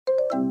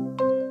Hello,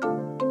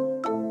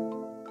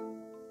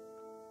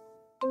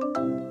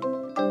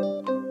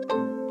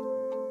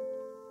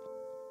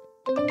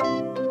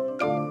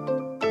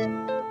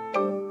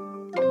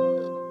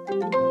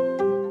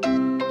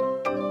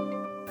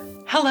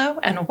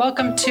 and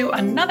welcome to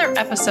another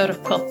episode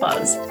of Quilt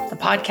Buzz, the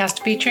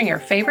podcast featuring your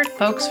favorite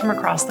folks from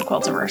across the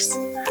Quiltiverse.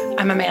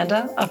 I'm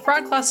Amanda of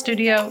Broadcloth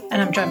Studio,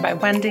 and I'm joined by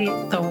Wendy,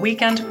 the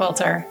weekend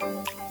quilter.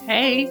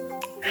 Hey!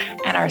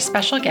 And our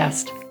special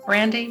guest,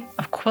 Brandy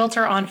of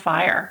Quilter on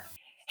Fire.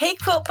 Hey,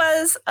 Quilt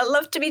Buzz. I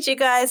love to meet you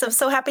guys. I'm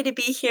so happy to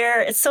be here.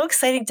 It's so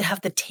exciting to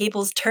have the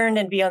tables turned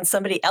and be on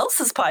somebody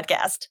else's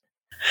podcast.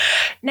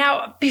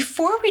 Now,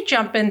 before we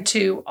jump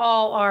into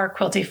all our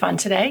quilty fun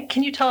today,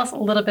 can you tell us a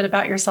little bit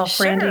about yourself,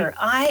 Brandy? Sure.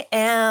 I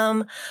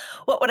am,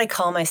 what would I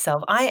call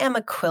myself? I am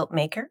a quilt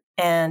maker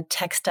and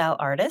textile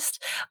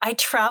artist. I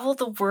travel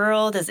the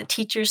world as a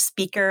teacher,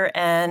 speaker,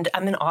 and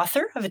I'm an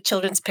author of a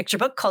children's picture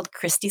book called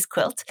Christie's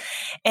Quilt.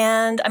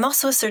 And I'm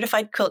also a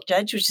certified quilt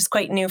judge, which is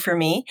quite new for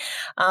me.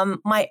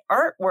 My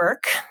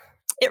artwork,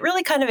 it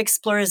really kind of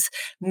explores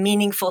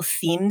meaningful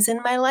themes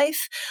in my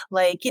life.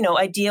 Like,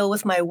 I deal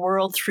with my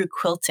world through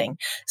quilting.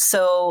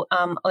 So,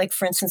 like,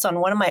 for instance, on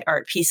one of my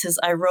art pieces,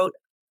 I wrote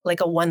like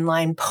a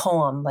one-line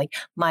poem, like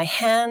my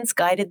hands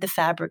guided the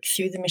fabric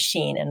through the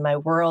machine and my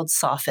world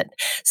softened.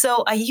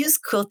 So I use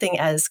quilting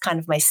as kind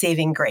of my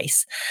saving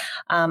grace.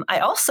 I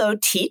also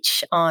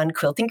teach on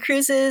quilting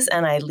cruises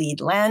and I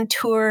lead land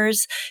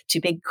tours to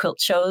big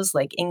quilt shows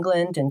like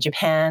England and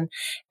Japan.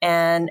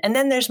 And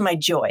then there's my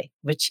joy,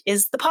 which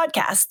is the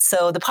podcast.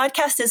 So the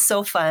podcast is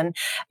so fun.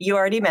 You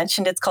already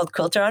mentioned it's called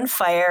Quilter on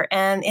Fire,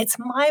 and it's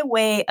my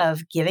way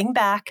of giving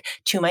back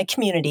to my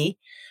community.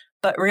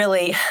 But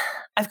really,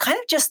 I've kind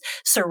of just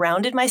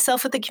surrounded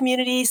myself with the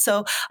community.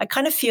 So I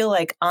kind of feel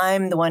like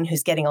I'm the one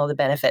who's getting all the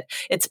benefit.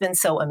 It's been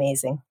so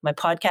amazing. My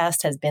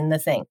podcast has been the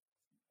thing.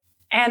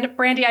 And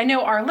Brandy, I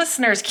know our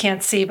listeners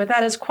can't see, but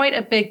that is quite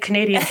a big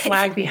Canadian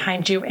flag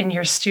behind you in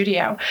your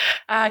studio.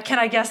 Can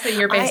I guess that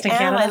you're based in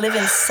Canada? I live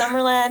in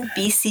Summerland,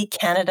 BC,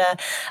 Canada,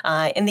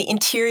 in the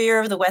interior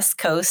of the West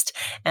Coast.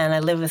 And I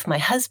live with my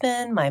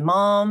husband, my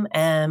mom,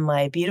 and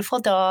my beautiful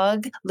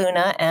dog,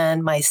 Luna,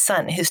 and my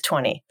son, who's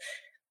 20.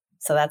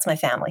 So that's my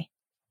family.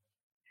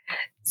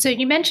 So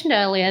you mentioned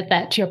earlier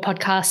that your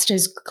podcast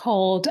is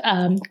called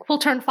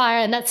Quilter on Fire,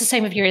 and that's the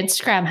same of your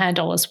Instagram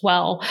handle as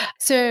well.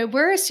 So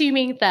we're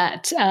assuming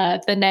that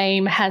the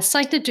name has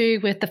something to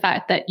do with the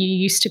fact that you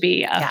used to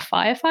be a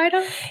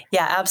firefighter?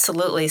 Yeah,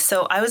 absolutely.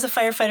 So I was a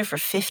firefighter for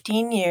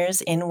 15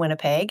 years in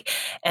Winnipeg,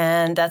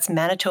 and that's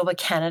Manitoba,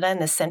 Canada, in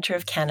the center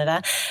of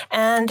Canada.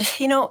 And,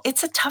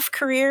 it's a tough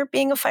career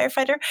being a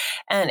firefighter.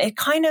 And it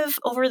kind of,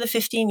 over the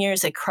 15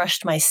 years, it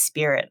crushed my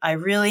spirit. I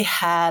really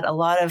had a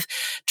lot of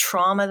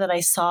trauma that I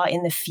saw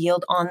in the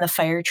field on the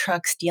fire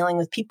trucks, dealing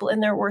with people in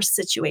their worst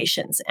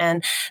situations.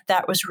 And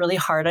that was really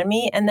hard on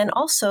me. And then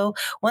also,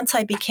 once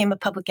I became a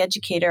public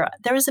educator,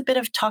 there was a bit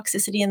of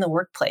toxicity in the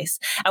workplace.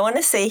 I want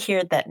to say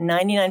here that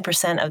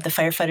 99% of the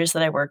firefighters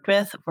that I worked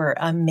with were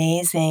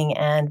amazing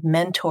and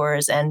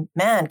mentors. And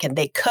man, can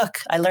they cook.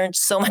 I learned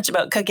so much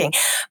about cooking.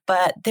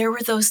 But there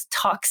were those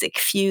toxic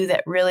few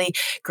that really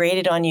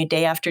grated on you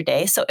day after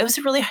day. So it was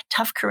a really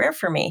tough career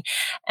for me.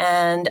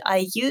 And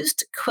I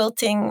used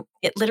quilting.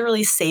 It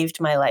literally saved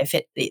my life.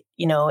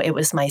 It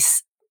was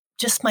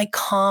my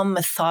calm,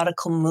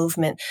 methodical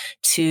movement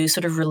to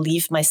sort of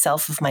relieve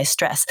myself of my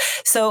stress.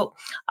 So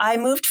I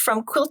moved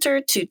from quilter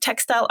to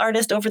textile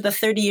artist over the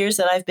 30 years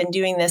that I've been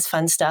doing this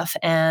fun stuff.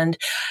 And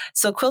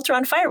so Quilter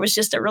on Fire was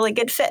just a really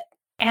good fit.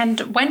 And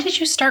when did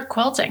you start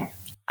quilting?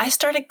 I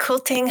started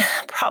quilting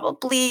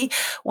probably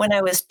when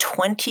I was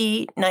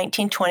 20.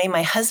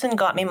 My husband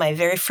got me my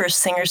very first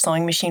Singer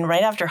sewing machine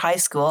right after high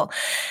school.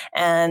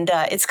 And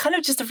it's kind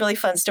of just a really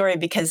fun story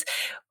because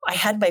I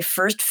had my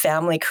first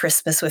family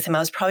Christmas with him. I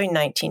was probably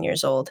 19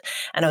 years old,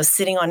 and I was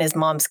sitting on his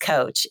mom's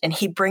couch, and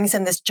he brings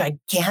in this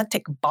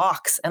gigantic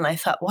box. And I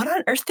thought, what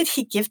on earth did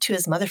he give to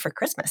his mother for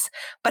Christmas?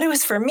 But it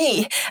was for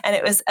me, and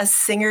it was a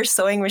Singer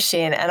sewing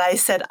machine. And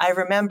I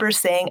remember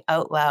saying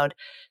out loud,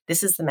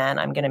 this is the man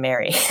I'm going to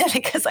marry,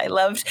 because I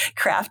loved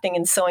crafting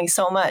and sewing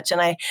so much.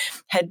 And I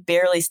had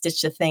barely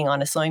stitched a thing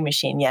on a sewing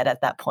machine yet at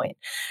that point.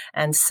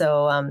 And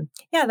so,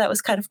 that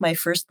was kind of my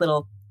first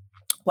little,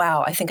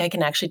 wow, I think I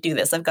can actually do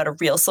this. I've got a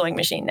real sewing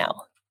machine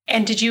now.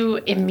 And did you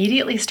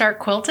immediately start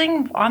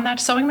quilting on that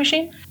sewing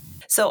machine?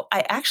 So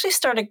I actually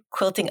started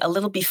quilting a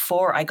little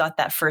before I got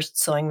that first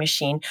sewing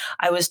machine.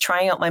 I was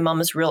trying out my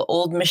mom's real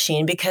old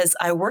machine because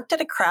I worked at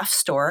a craft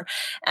store,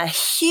 a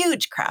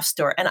huge craft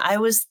store, and I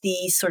was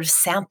the sort of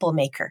sample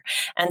maker.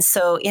 And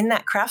so in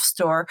that craft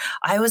store,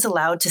 I was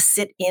allowed to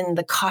sit in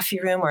the coffee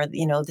room or,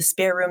 the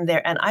spare room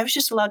there. And I was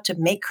just allowed to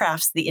make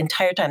crafts the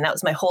entire time. That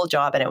was my whole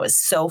job. And it was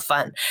so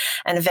fun.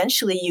 And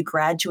eventually you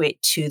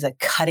graduate to the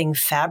cutting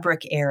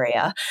fabric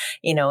area.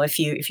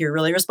 If you're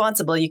really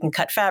responsible, you can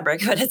cut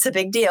fabric, but it's a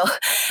big deal.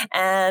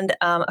 And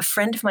a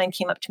friend of mine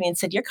came up to me and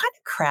said, "You're kind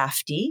of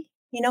crafty.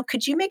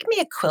 could you make me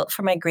a quilt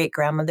for my great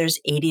grandmother's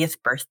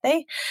 80th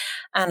birthday?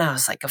 And I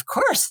was like, of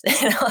course,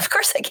 of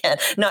course I can,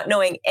 not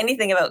knowing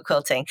anything about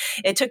quilting.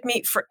 It took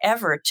me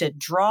forever to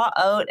draw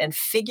out and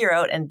figure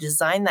out and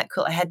design that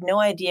quilt. I had no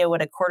idea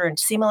what a 1/4 inch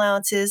seam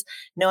allowance is,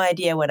 no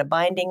idea what a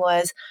binding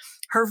was.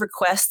 Her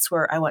requests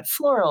were, I want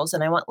florals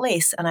and I want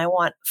lace and I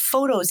want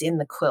photos in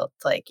the quilt.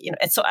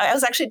 And so I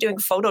was actually doing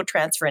photo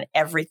transfer and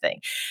everything.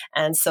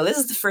 And so this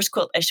is the first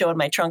quilt I show in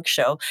my trunk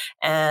show.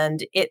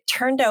 And it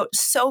turned out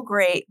so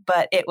great,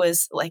 but it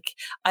was like,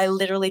 I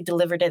literally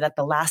delivered it at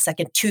the last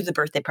second to the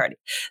birthday party.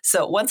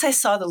 So once I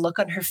saw the look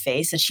on her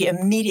face and she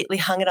immediately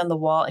hung it on the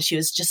wall and she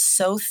was just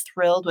so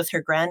thrilled with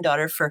her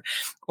granddaughter for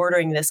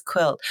ordering this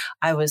quilt,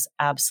 I was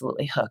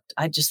absolutely hooked.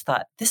 I just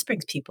thought, this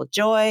brings people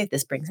joy.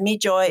 This brings me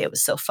joy. It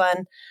was so fun.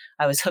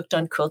 I was hooked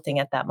on quilting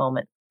at that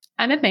moment.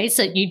 I'm amazed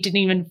that you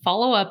didn't even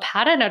follow a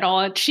pattern at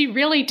all. She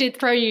really did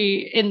throw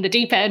you in the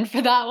deep end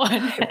for that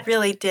one. It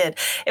really did.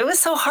 It was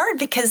so hard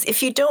because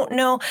if you don't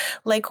know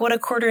what a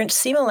 1/4 inch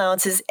seam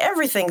allowance is,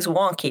 everything's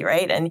wonky,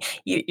 right? And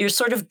you're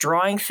sort of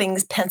drawing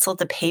things pencil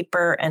to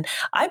paper. And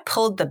I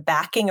pulled the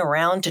backing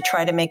around to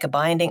try to make a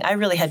binding. I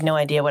really had no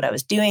idea what I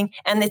was doing.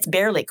 And it's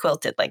barely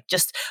quilted,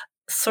 just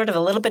sort of a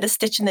little bit of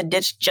stitch in the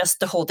ditch just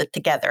to hold it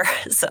together.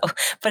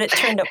 But it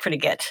turned out pretty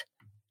good.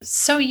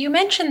 So you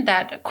mentioned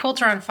that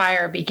Quilter on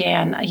Fire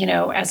began,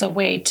 as a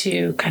way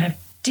to kind of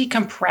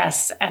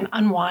decompress and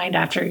unwind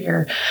after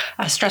your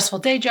stressful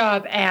day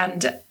job.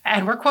 And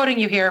we're quoting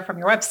you here from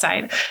your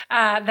website,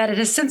 that it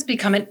has since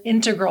become an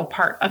integral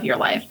part of your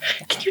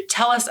life. Can you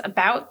tell us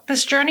about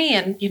this journey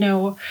and,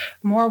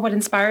 more what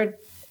inspired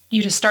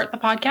you to start the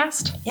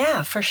podcast?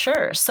 Yeah, for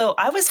sure. So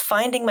I was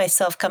finding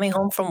myself coming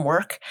home from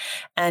work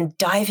and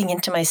diving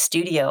into my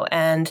studio.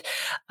 And,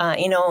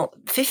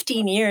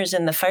 15 years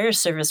in the fire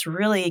service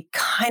really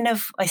kind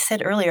of, I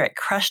said earlier, it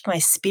crushed my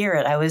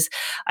spirit.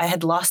 I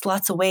had lost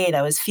lots of weight.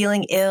 I was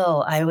feeling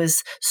ill. I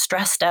was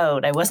stressed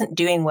out. I wasn't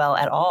doing well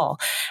at all.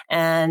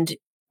 And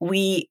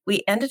we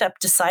ended up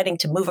deciding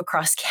to move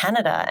across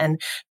Canada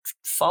and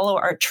follow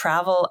our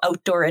travel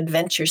outdoor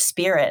adventure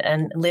spirit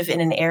and live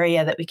in an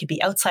area that we could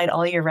be outside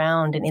all year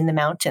round and in the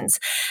mountains.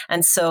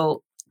 And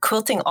so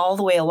quilting all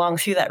the way along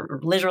through that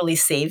literally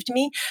saved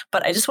me.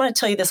 But I just want to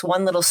tell you this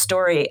one little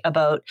story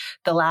about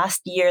the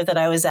last year that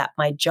I was at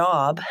my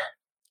job.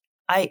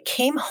 I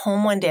came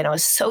home one day and I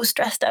was so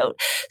stressed out.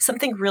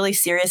 Something really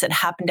serious had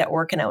happened at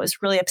work and I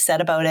was really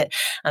upset about it.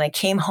 And I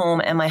came home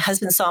and my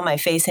husband saw my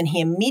face and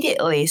he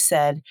immediately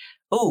said,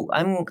 "Oh,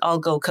 I'll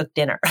go cook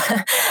dinner."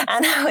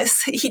 And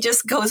he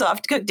just goes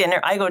off to cook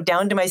dinner. I go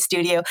down to my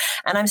studio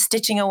and I'm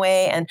stitching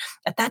away. And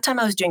at that time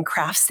I was doing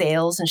craft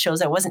sales and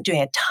shows. I wasn't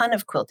doing a ton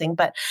of quilting,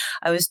 but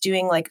I was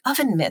doing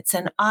oven mitts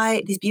and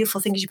these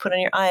beautiful things you put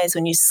on your eyes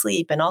when you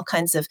sleep and all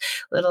kinds of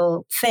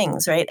little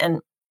things, right?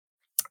 And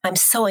I'm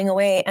sewing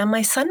away and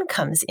my son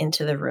comes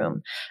into the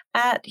room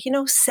at,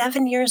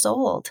 7 years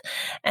old.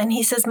 And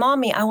he says,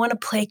 "Mommy, I want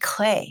to play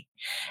clay."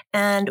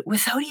 And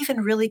without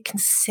even really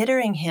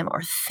considering him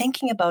or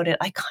thinking about it,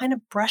 I kind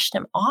of brushed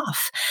him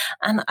off.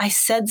 And I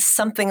said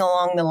something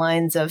along the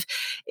lines of,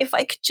 if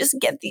I could just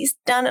get these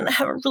done and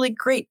have a really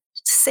great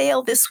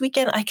sale this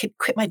weekend, I could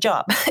quit my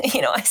job.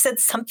 I said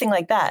something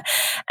like that.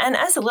 And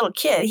as a little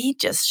kid, he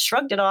just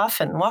shrugged it off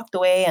and walked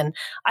away. And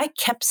I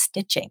kept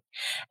stitching.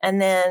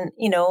 And then,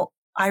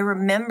 I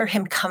remember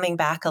him coming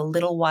back a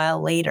little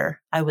while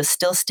later. I was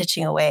still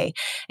stitching away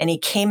and he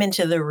came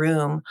into the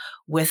room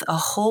with a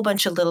whole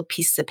bunch of little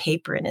pieces of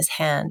paper in his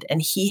hand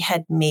and he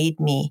had made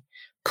me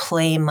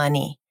play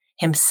money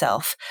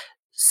himself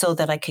so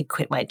that I could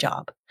quit my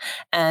job.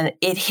 And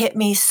it hit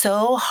me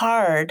so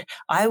hard.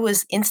 I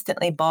was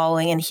instantly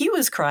bawling and he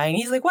was crying.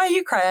 He's like, "Why are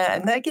you crying?"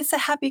 I'm like, "It's a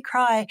happy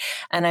cry."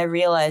 And I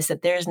realized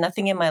that there's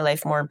nothing in my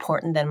life more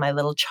important than my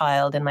little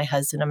child and my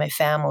husband and my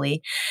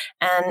family.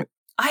 And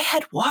I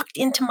had walked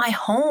into my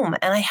home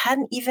and I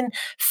hadn't even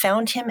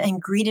found him and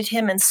greeted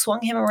him and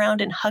swung him around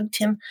and hugged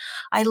him.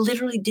 I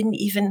literally didn't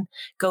even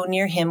go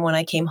near him when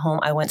I came home.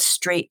 I went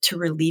straight to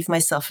relieve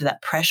myself of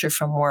that pressure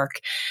from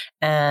work.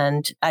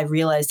 And I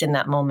realized in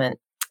that moment,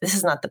 this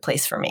is not the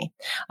place for me.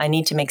 I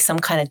need to make some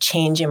kind of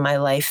change in my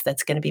life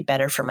that's going to be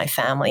better for my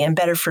family and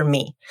better for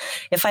me.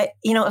 If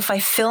I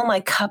fill my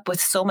cup with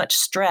so much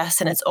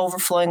stress and it's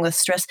overflowing with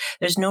stress,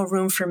 there's no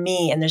room for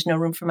me and there's no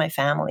room for my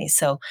family.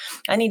 So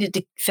I needed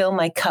to fill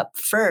my cup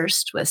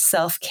first with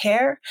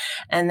self-care,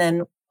 and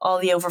then all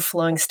the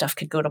overflowing stuff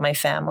could go to my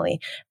family.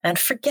 And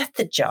forget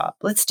the job.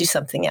 Let's do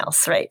something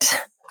else, right?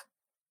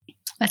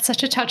 That's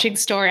such a touching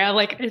story.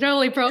 It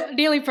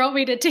nearly brought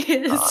me to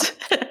tears.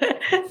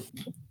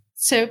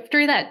 So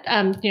through that,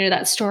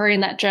 that story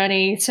and that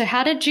journey, so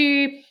how did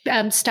you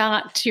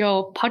start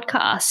your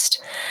podcast?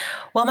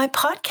 Well, my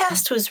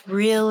podcast was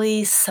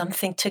really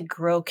something to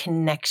grow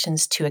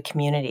connections to a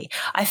community.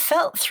 I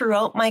felt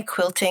throughout my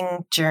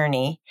quilting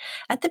journey,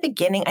 at the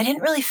beginning, I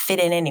didn't really fit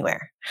in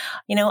anywhere.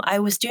 I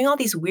was doing all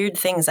these weird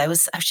things. I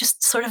was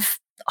just sort of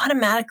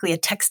automatically a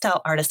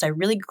textile artist. I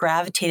really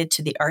gravitated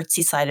to the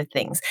artsy side of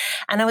things.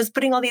 And I was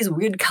putting all these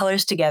weird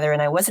colors together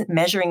and I wasn't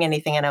measuring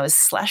anything and I was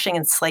slashing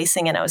and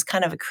slicing and I was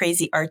kind of a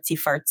crazy artsy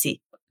fartsy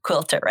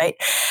quilter, right?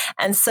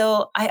 And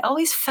so I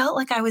always felt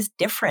like I was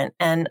different.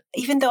 And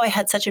even though I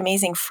had such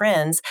amazing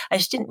friends, I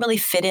just didn't really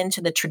fit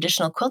into the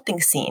traditional quilting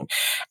scene.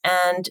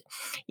 And,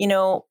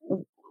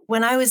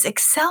 when I was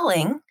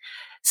excelling,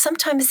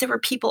 sometimes there were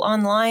people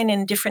online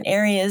in different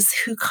areas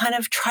who kind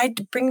of tried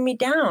to bring me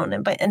down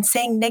and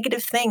saying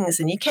negative things.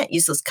 And you can't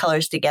use those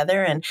colors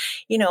together. And,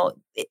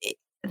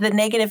 the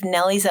negative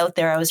Nellies out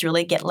there, I was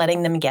really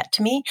letting them get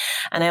to me.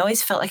 And I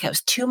always felt like I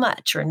was too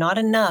much or not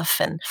enough.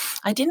 And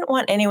I didn't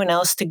want anyone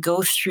else to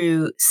go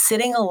through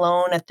sitting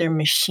alone at their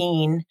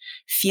machine,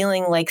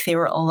 feeling like they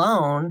were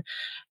alone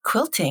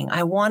quilting.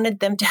 I wanted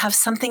them to have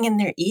something in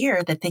their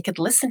ear that they could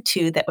listen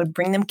to that would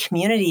bring them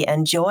community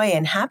and joy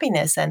and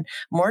happiness and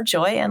more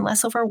joy and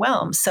less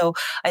overwhelm. So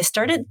I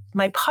started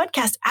my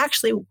podcast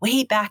actually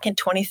way back in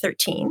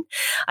 2013.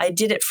 I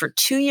did it for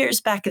 2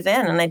 years back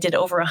then, and I did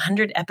over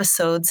 100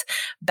 episodes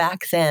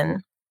back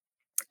then.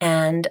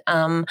 And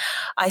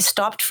I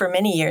stopped for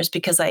many years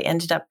because I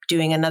ended up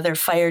doing another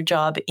fire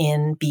job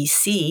in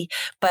BC.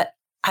 But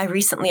I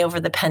recently, over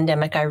the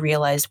pandemic, I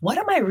realized, what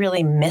am I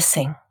really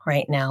missing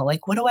right now?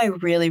 Like, what do I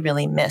really,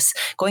 really miss?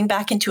 Going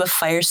back into a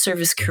fire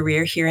service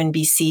career here in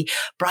BC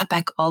brought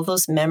back all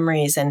those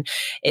memories. And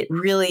it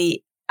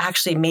really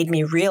actually made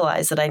me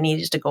realize that I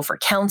needed to go for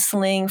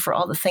counseling for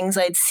all the things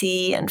I'd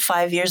see. And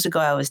 5 years ago,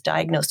 I was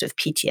diagnosed with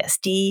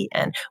PTSD,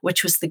 and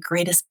which was the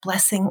greatest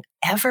blessing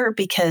ever,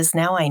 because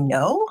now I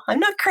know I'm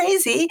not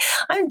crazy.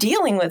 I'm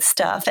dealing with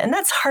stuff, and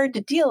that's hard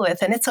to deal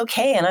with, and it's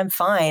okay, and I'm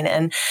fine.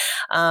 And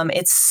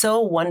it's so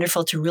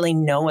wonderful to really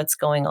know what's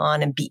going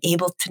on and be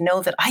able to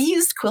know that I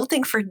used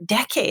quilting for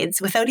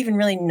decades without even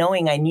really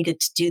knowing I needed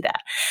to do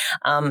that.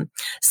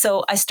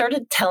 So I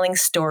started telling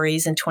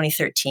stories in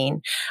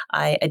 2013.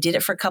 I did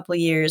it for a couple of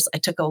years. I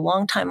took a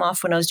long time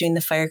off when I was doing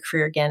the fire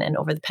career again. And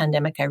over the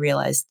pandemic, I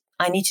realized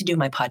I need to do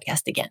my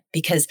podcast again,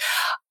 because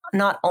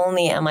not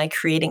only am I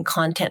creating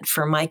content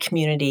for my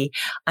community,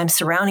 I'm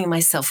surrounding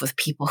myself with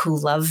people who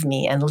love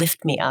me and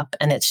lift me up.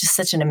 And it's just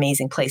such an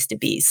amazing place to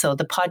be. So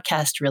the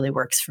podcast really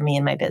works for me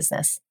in my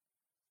business.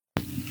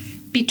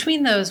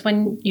 Between those,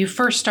 when you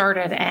first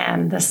started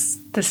and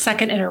the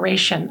second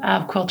iteration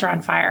of Quilter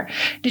on Fire,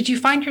 did you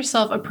find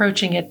yourself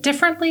approaching it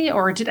differently,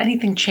 or did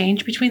anything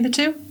change between the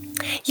two?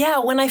 Yeah,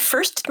 when I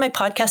first did my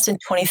podcast in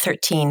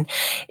 2013,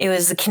 it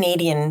was a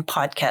Canadian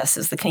podcast.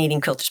 It was the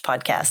Canadian Quilters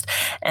podcast.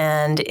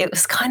 And it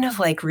was kind of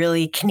like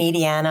really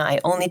Canadiana.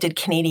 I only did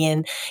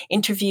Canadian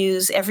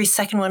interviews. Every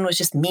second one was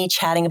just me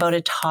chatting about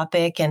a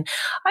topic. And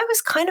I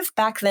was kind of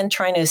back then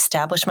trying to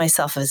establish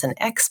myself as an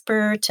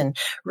expert and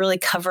really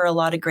cover a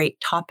lot of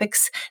great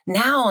topics.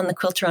 Now on the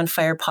Quilter on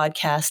Fire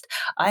podcast,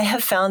 I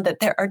have found that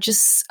there are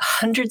just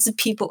hundreds of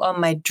people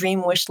on my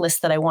dream wish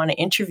list that I want to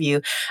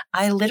interview.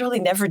 I literally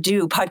never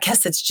do podcasts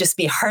that's just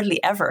me,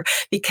 hardly ever,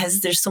 because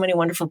there's so many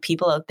wonderful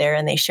people out there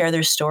and they share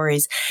their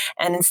stories.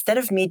 And instead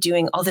of me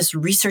doing all this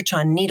research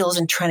on needles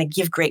and trying to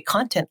give great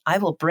content, I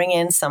will bring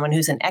in someone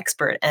who's an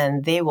expert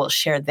and they will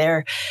share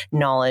their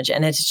knowledge.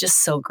 And it's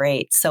just so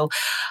great. So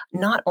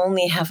not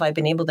only have I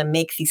been able to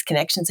make these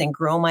connections and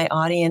grow my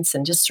audience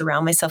and just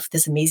surround myself with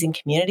this amazing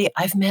community,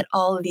 I've met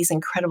all of these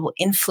incredible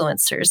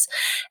influencers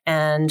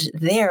and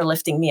they are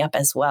lifting me up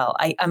as well.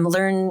 I'm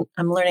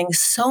learning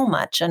so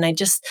much. And I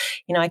just,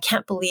 I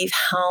can't believe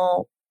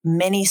how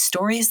many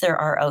stories there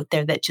are out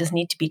there that just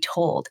need to be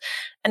told.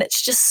 And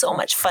it's just so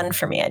much fun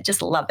for me. I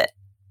just love it.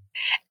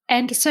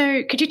 And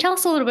so could you tell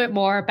us a little bit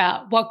more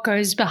about what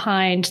goes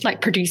behind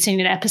like producing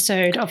an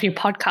episode of your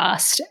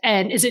podcast?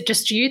 And is it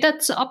just you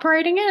that's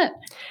operating it?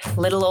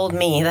 Little old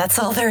me. That's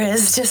all there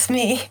is, just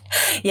me.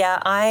 Yeah,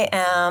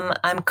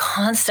 I'm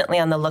constantly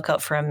on the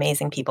lookout for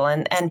amazing people.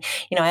 And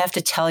I have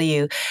to tell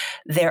you,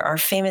 there are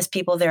famous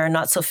people, there are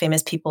not so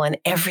famous people, and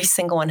every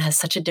single one has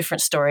such a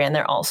different story and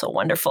they're all so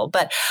wonderful.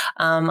 But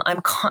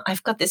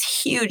I've got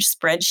this huge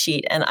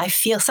spreadsheet, and I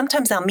feel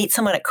sometimes I'll meet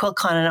someone at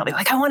QuiltCon and I'll be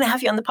like, I want to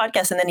have you on the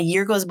podcast. And then a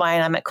year goes by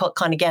and I'm at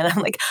QuiltCon again.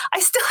 I'm like, I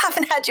still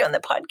haven't had you on the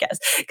podcast,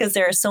 because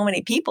there are so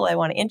many people I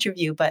want to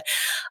interview. But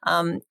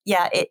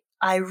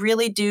I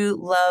really do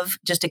love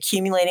just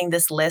accumulating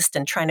this list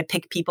and trying to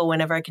pick people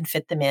whenever I can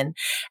fit them in.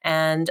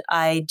 And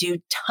I do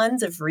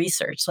tons of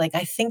research. Like,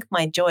 I think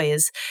my joy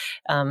is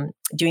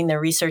doing the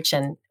research,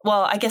 and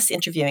well, I guess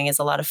interviewing is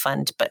a lot of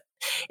fun, but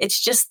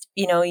it's just,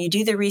 you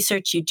do the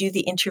research, you do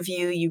the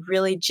interview, you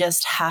really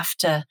just have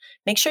to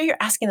make sure you're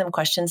asking them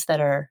questions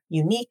that are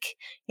unique,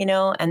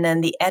 and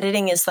then the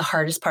editing is the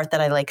hardest part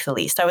that I like the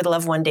least. I would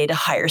love one day to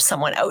hire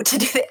someone out to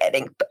do the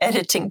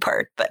editing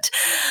part, but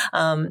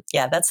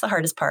that's the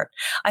hardest part.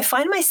 I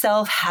find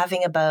myself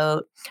having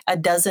about a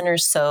dozen or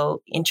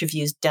so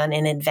interviews done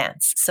in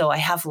advance. So I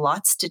have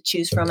lots to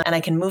choose from, and I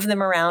can move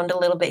them around a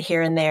little bit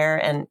here and there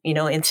and,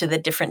 into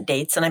the different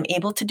dates. And I'm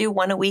able to do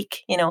one a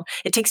week.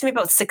 It takes me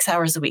about 6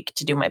 hours a week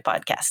to do my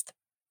podcast.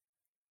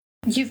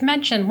 You've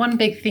mentioned one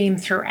big theme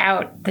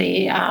throughout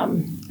the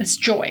is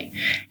joy.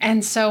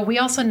 And so we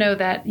also know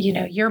that,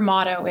 your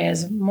motto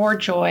is more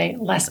joy,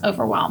 less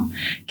overwhelm.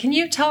 Can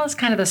you tell us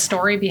kind of the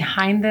story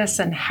behind this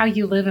and how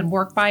you live and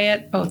work by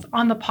it, both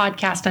on the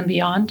podcast and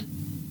beyond?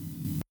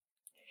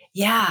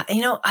 Yeah,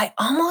 I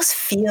almost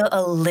feel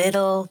a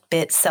little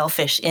bit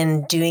selfish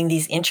in doing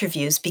these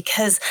interviews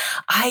because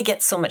I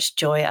get so much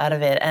joy out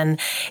of it and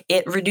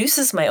it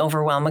reduces my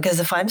overwhelm because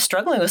if I'm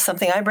struggling with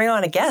something, I bring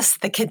on a guest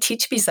that can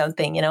teach me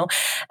something.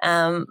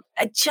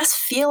 I just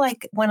feel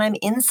like when I'm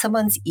in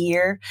someone's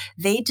ear,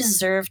 they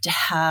deserve to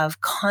have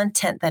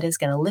content that is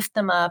going to lift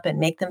them up and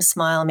make them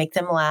smile, make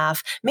them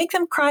laugh, make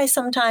them cry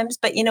sometimes.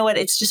 But you know what?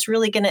 It's just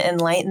really going to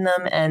enlighten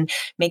them and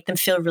make them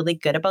feel really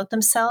good about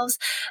themselves.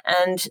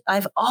 And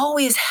I've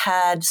always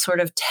had sort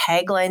of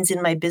taglines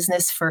in my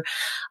business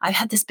I've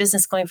had this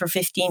business going for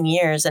 15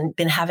 years and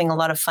been having a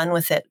lot of fun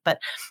with it. But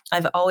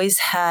I've always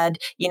had,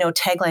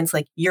 taglines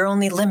like your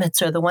only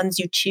limits are the ones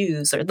you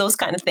choose or those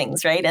kind of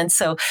things. Right. And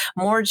so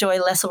more joy,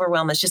 less overwhelm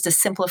is just a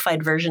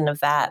simplified version of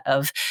that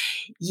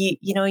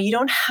you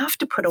don't have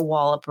to put a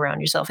wall up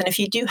around yourself. And if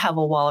you do have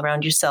a wall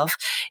around yourself,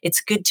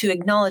 it's good to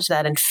acknowledge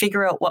that and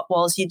figure out what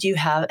walls you do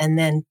have and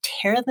then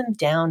tear them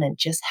down and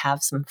just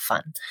have some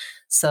fun.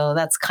 So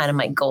that's kind of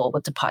my goal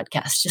with the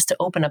podcast, just to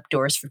open up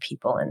doors for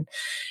people and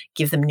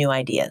give them new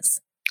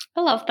ideas.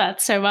 I love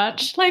that so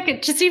much. Like,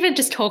 even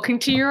talking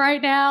to you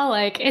right now,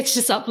 like, it's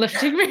just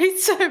uplifting me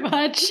so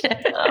much.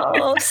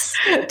 Oh,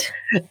 sweet.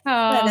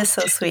 That is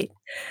so sweet.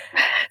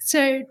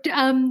 So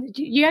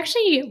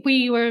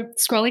we were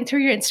scrolling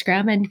through your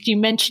Instagram and you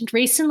mentioned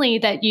recently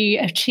that you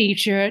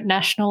achieved your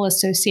National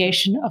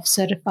Association of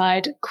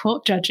Certified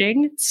Quilt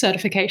Judging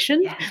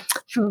certification. Yeah.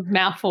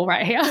 Mouthful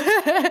right here.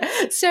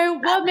 So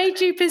what made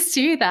you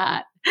pursue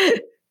that?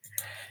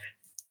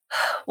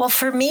 Well,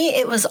 for me,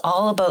 it was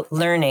all about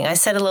learning. I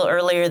said a little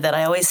earlier that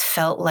I always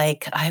felt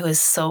like I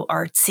was so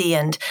artsy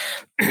and,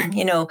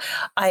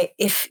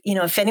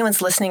 if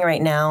anyone's listening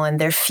right now and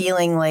they're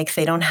feeling like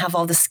they don't have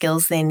all the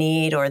skills they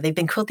need, or they've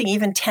been quilting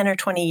even 10 or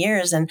 20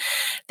 years and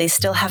they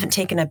still haven't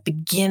taken a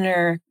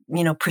beginner,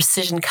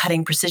 precision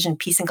cutting, precision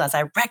piecing class,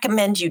 I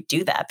recommend you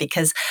do that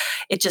because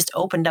it just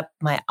opened up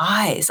my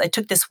eyes. I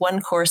took this one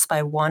course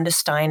by Wanda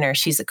Steiner.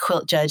 She's a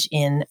quilt judge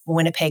in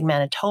Winnipeg,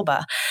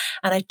 Manitoba.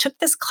 And I took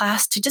this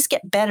class to just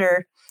get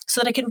better so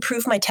that I could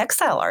improve my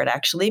textile art,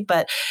 actually.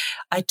 But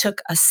I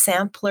took a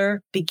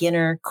sampler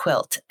beginner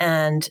quilt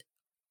and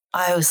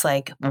I was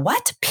like,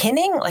 what?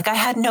 Pinning? Like, I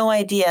had no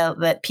idea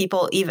that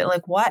people even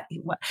like, what?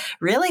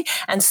 Really?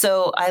 And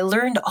so I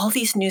learned all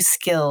these new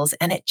skills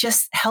and it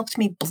just helped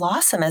me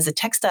blossom as a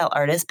textile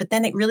artist. But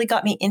then it really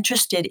got me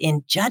interested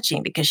in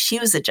judging because she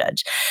was a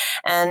judge.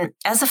 And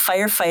as a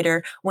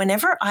firefighter,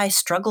 whenever I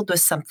struggled with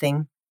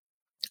something,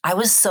 I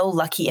was so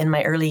lucky in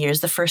my early years,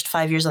 the first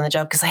 5 years on the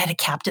job, because I had a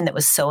captain that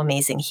was so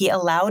amazing. He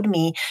allowed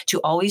me to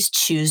always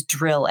choose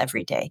drill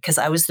every day because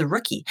I was the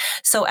rookie.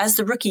 So as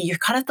the rookie, you're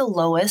kind of the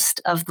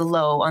lowest of the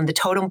low on the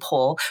totem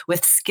pole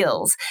with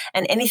skills.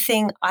 And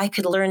anything I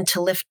could learn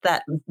to lift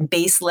that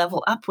base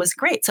level up was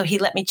great. So he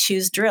let me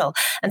choose drill.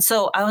 And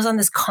so I was on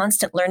this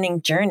constant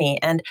learning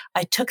journey. And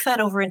I took that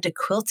over into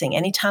quilting.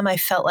 Anytime I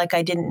felt like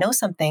I didn't know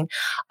something,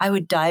 I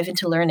would dive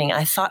into learning.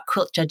 I thought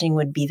quilt judging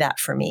would be that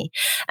for me.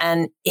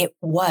 And it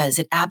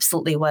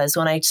absolutely was.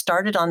 When I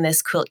started on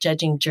this quilt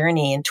judging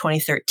journey in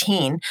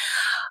 2013,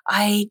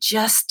 I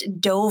just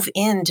dove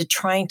into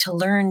trying to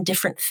learn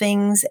different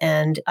things.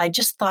 And I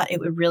just thought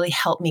it would really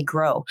help me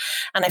grow.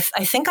 And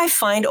I think I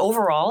find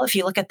overall, if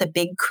you look at the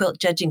big quilt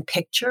judging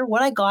picture,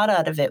 what I got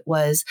out of it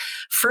was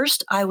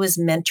first, I was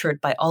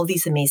mentored by all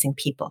these amazing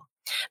people.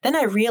 Then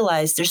I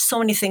realized there's so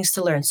many things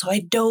to learn. So I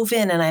dove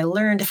in and I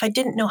learned if I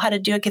didn't know how to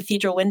do a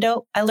cathedral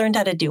window, I learned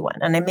how to do one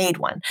and I made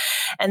one.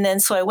 And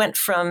then so I went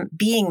from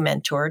being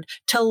mentored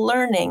to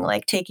learning,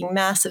 like taking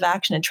massive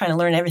action and trying to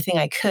learn everything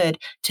I could,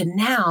 to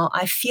now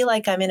I feel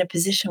like I'm in a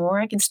position where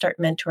I can start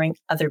mentoring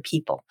other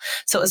people.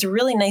 So it was a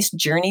really nice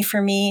journey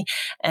for me.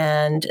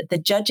 And the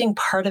judging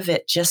part of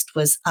it just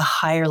was a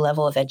higher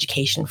level of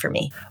education for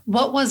me.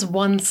 What was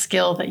one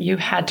skill that you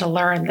had to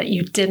learn that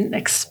you didn't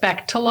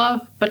expect to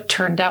love, but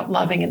turned out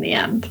loving in the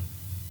end?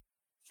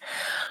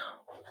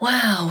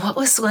 Wow, what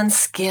was one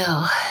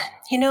skill?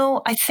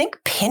 I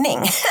think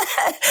pinning.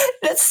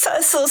 That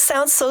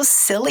sounds so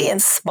silly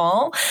and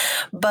small,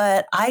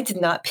 but I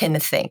did not pin a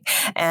thing.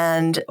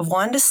 And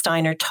Wanda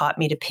Steiner taught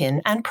me to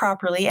pin and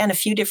properly and a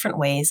few different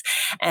ways.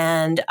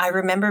 And I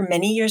remember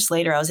many years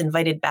later, I was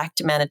invited back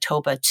to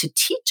Manitoba to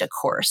teach a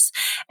course.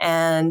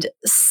 And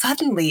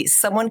suddenly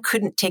someone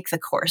couldn't take the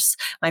course.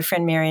 My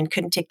friend Marion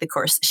couldn't take the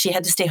course. She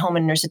had to stay home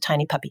and nurse a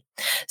tiny puppy.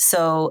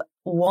 So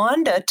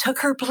Wanda took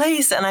her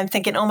place. And I'm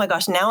thinking, oh my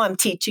gosh, now I'm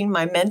teaching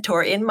my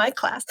mentor in my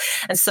class.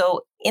 And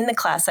so in the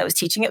class I was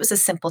teaching, it was a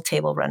simple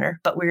table runner,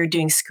 but we were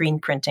doing screen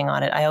printing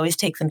on it. I always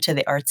take them to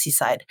the artsy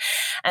side.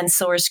 And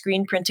so we're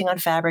screen printing on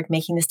fabric,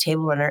 making this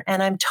table runner.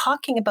 And I'm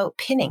talking about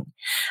pinning.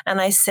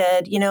 And I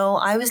said,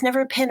 I was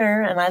never a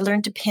pinner, and I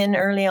learned to pin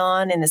early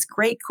on in this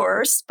great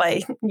course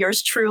by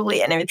yours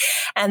truly and everything.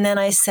 And then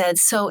I said,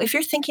 so if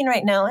you're thinking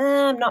right now,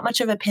 I'm not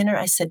much of a pinner,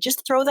 I said,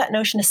 just throw that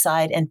notion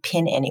aside and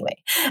pin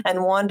anyway.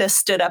 And Wanda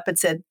stood up and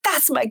said,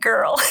 that's my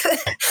girl.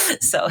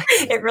 So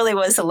it really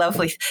was a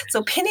lovely.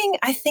 So pinning,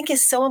 I think,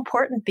 is so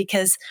important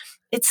because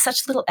it's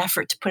such little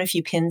effort to put a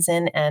few pins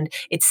in, and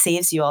it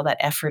saves you all that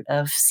effort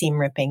of seam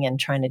ripping and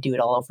trying to do it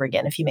all over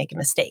again if you make a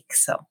mistake.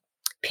 So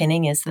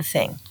pinning is the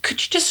thing.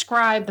 Could you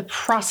describe the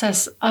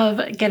process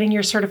of getting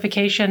your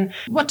certification?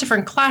 What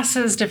different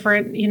classes,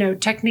 different,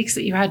 techniques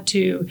that you had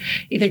to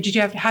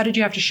how did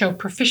you have to show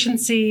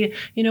proficiency?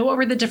 What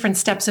were the different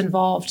steps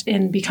involved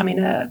in becoming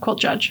a quilt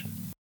judge?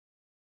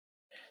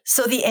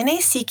 So the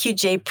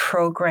NACQJ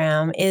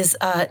program is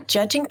a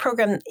judging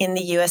program in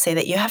the USA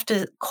that you have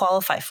to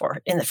qualify for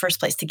in the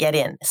first place to get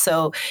in.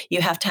 So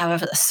you have to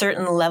have a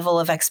certain level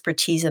of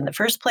expertise in the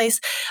first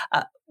place.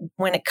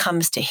 When it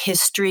comes to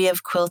history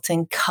of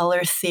quilting,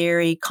 color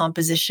theory,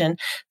 composition,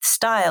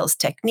 styles,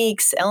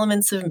 techniques,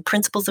 elements of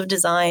principles of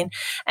design.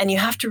 And you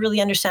have to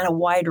really understand a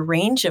wide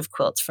range of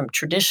quilts from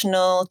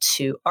traditional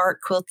to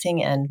art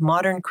quilting and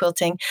modern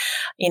quilting,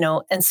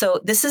 and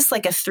so this is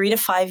like a 3 to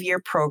 5 year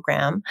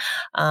program.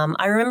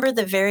 I remember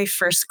the very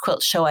first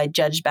quilt show I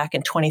judged back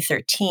in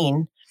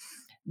 2013.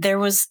 It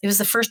was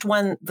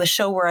the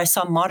show where I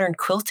saw modern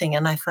quilting,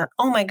 and I thought,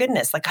 oh my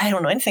goodness, I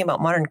don't know anything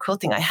about modern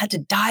quilting. I had to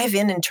dive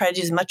in and try to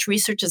do as much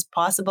research as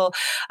possible.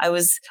 I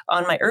was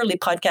on my early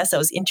podcast, I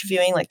was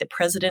interviewing the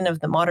president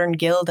of the Modern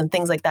Guild and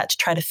things like that to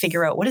try to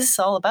figure out what is this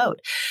all about.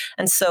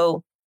 And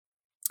so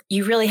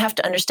you really have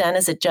to understand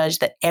as a judge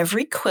that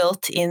every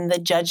quilt in the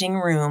judging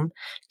room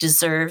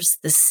deserves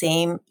the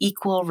same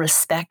equal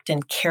respect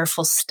and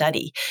careful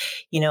study.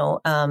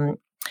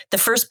 The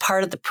first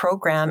part of the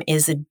program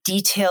is a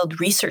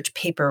detailed research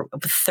paper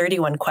with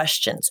 31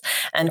 questions.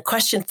 And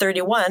question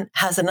 31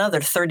 has another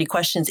 30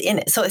 questions in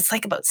it. So it's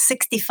about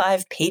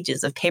 65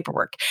 pages of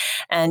paperwork.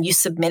 And you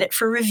submit it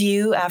for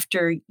review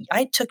after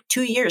I took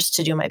 2 years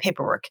to do my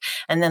paperwork.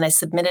 And then I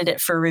submitted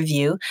it for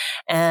review.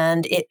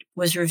 And it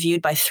was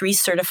reviewed by 3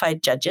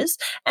 certified judges.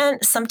 And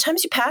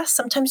sometimes you pass,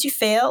 sometimes you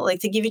fail. They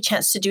give you a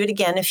chance to do it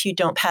again if you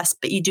don't pass,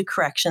 but you do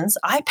corrections.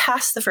 I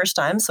passed the first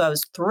time, so I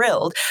was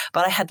thrilled,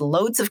 but I had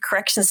loads of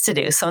corrections to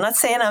do. So I'm not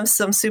saying I'm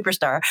some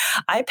superstar.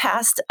 I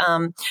passed,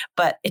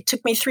 but it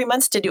took me 3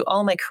 months to do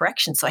all my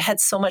corrections. So I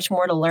had so much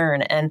more to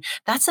learn. And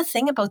that's the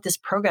thing about this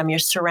program. You're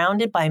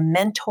surrounded by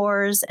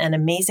mentors and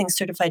amazing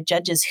certified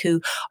judges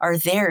who are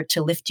there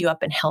to lift you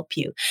up and help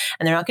you.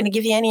 And they're not going to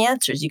give you any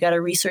answers. You got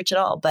to research it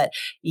all. But,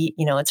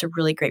 it's a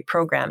really great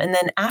program. And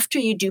then after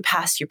you do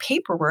pass your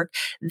paperwork,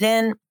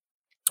 then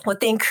what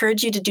they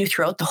encourage you to do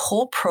throughout the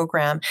whole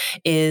program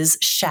is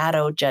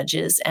shadow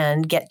judges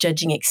and get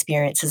judging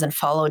experiences and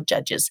follow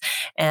judges.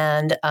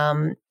 And,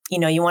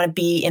 you want to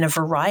be in a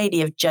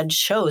variety of judge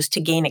shows to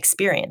gain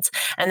experience.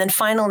 And then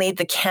finally,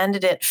 the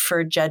candidate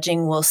for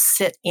judging will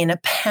sit in a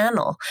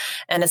panel,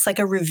 and it's like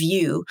a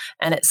review,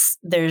 and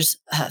there's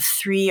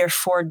 3 or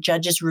 4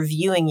 judges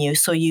reviewing you.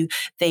 So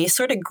they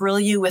sort of grill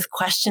you with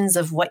questions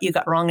of what you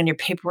got wrong in your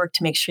paperwork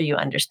to make sure you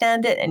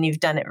understand it and you've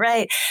done it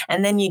right.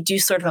 And then you do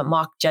sort of a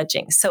mock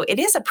judging. So it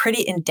is a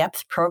pretty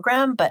in-depth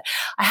program, but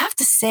I have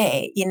to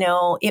say,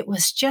 it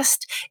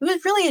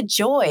was really a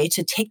joy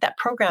to take that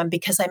program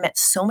because I met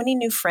so many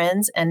new friends.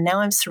 And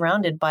now I'm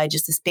surrounded by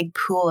just this big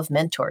pool of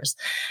mentors.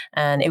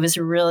 And it was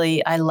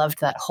I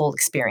loved that whole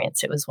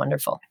experience. It was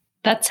wonderful.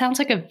 That sounds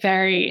like a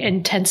very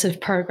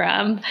intensive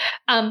program.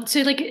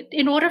 So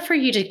in order for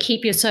you to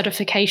keep your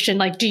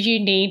certification, do you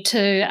need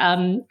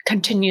to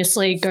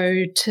continuously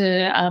go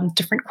to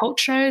different quilt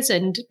shows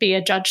and be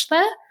a judge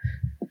there?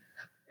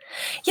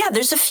 Yeah,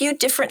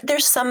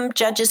 there's some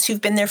judges who've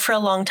been there for a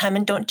long time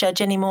and don't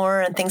judge anymore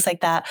and things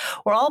like that.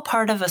 We're all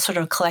part of a sort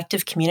of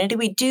collective community.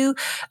 We do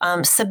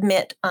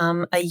submit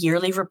a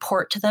yearly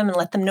report to them and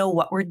let them know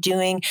what we're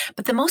doing.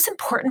 But the most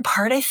important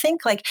part, I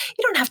think, you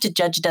don't have to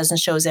judge a dozen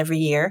shows every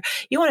year.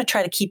 You want to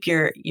try to keep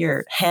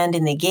your hand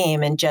in the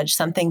game and judge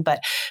something. But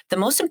the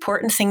most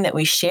important thing that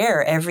we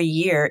share every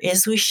year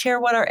is we share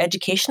what our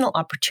educational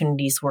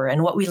opportunities were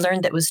and what we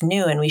learned that was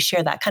new. And we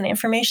share that kind of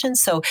information.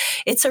 So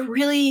it's a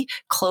really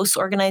close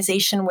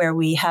organization where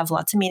we have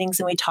lots of meetings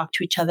and we talk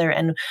to each other,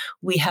 and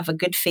we have a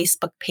good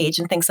Facebook page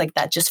and things like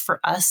that just for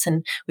us,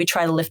 and we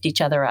try to lift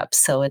each other up.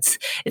 So it's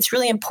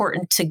really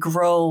important to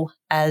grow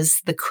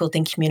as the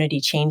quilting community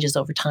changes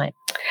over time.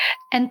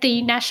 And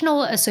the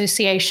National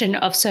Association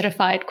of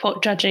Certified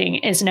Quilt Judging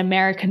is an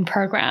American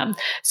program.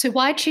 So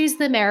why choose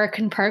the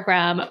American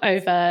program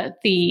over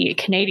the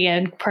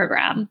Canadian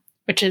program,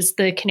 which is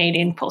the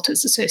Canadian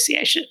Quilters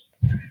Association?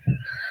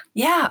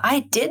 Yeah,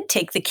 I did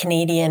take the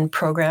Canadian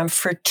program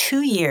for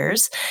 2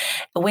 years,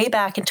 way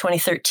back in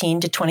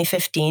 2013 to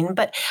 2015,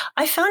 but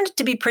I found it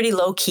to be pretty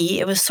low key.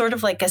 It was sort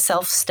of like a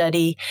self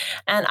study,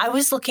 and I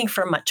was looking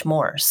for much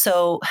more.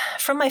 So,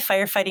 from my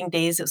firefighting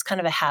days, it was kind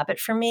of a habit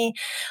for me.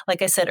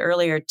 Like I said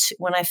earlier,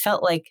 when I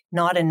felt like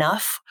not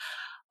enough,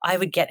 I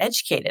would get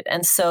educated.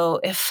 And so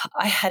if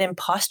I had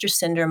imposter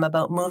syndrome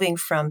about moving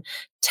from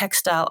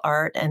textile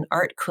art and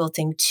art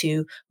quilting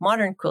to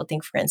modern quilting,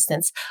 for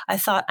instance, I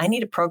thought I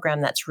need a program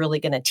that's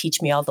really going to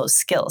teach me all those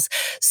skills.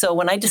 So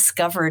when I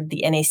discovered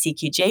the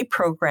NACQJ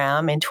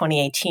program in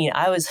 2018,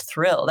 I was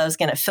thrilled. I was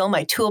going to fill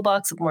my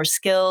toolbox with more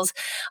skills.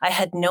 I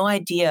had no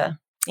idea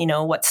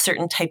what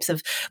certain types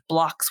of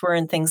blocks were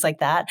and things like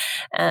that,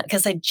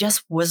 because I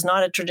just was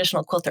not a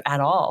traditional quilter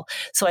at all.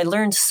 So I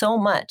learned so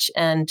much.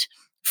 And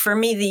for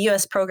me, the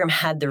US program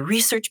had the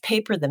research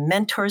paper, the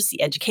mentors,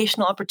 the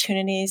educational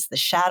opportunities, the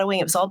shadowing.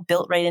 It was all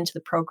built right into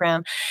the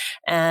program.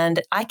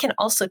 And I can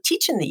also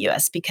teach in the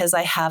US because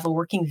I have a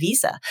working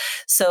visa.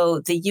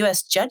 So the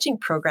US judging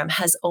program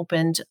has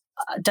opened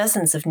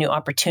dozens of new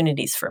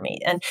opportunities for me.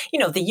 And,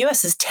 the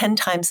US is 10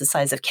 times the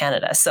size of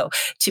Canada. So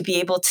to be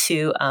able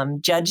to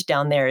judge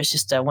down there is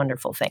just a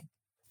wonderful thing.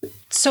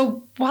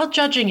 So while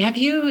judging, have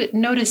you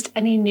noticed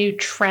any new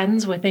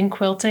trends within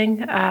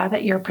quilting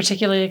that you're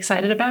particularly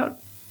excited about?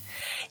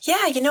 Yeah,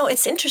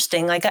 it's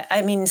interesting. Like,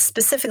 I mean,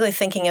 specifically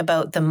thinking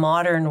about the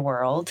modern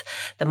world,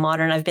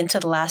 I've been to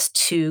the last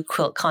 2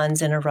 quilt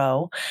cons in a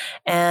row.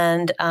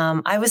 And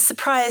I was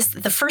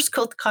surprised. The first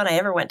quilt con I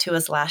ever went to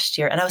was last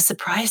year. And I was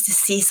surprised to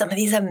see some of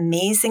these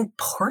amazing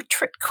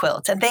portrait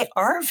quilts. And they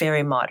are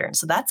very modern.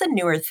 So that's a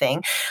newer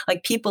thing.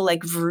 Like people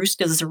like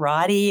Veruska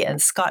Zarati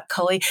and Scott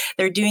Cully,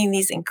 they're doing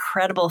these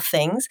incredible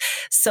things.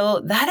 So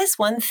that is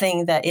one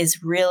thing that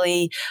is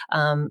really,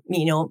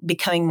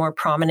 becoming more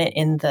prominent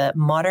in the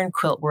modern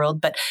quilt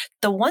world. But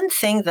the one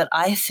thing that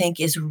I think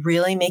is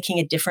really making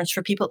a difference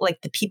for people,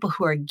 like the people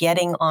who are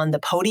getting on the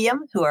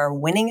podium, who are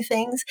winning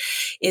things,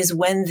 is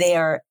when they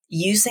are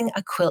using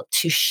a quilt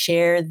to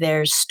share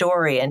their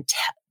story and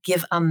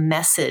give a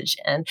message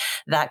and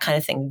that kind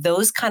of thing.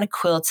 Those kind of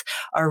quilts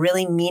are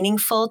really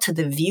meaningful to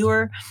the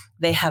viewer.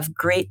 They have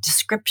great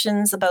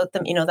descriptions about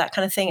them, that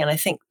kind of thing. And I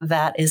think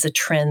that is a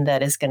trend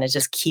that is going to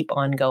just keep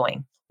on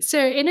going. So,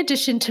 in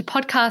addition to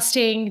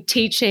podcasting,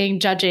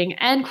 teaching, judging,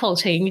 and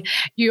quilting,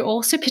 you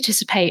also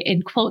participate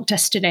in quilt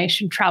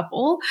destination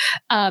travel.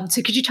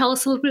 So, could you tell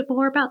us a little bit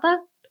more about that?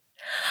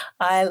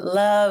 I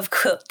love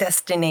quilt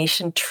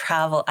destination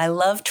travel. I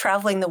love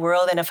traveling the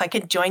world. And if I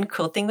could join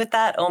quilting with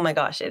that, oh my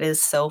gosh, it is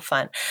so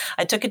fun.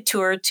 I took a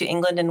tour to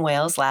England and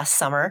Wales last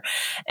summer,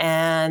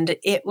 and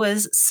it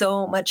was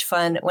so much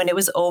fun. When it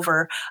was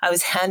over, I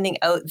was handing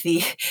out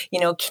the,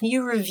 can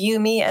you review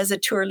me as a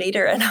tour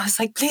leader? And I was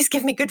like, please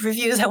give me good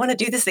reviews. I want to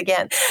do this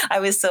again. I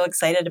was so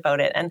excited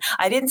about it. And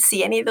I didn't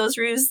see any of those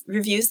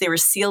reviews. They were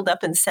sealed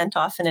up and sent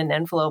off in an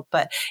envelope,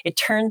 but it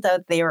turned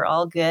out they were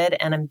all good.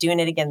 And I'm doing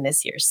it again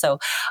this year. So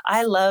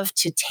I love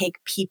to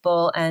take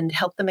people and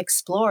help them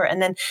explore.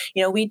 And then,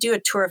 we do a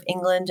tour of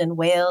England and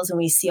Wales, and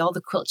we see all the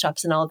quilt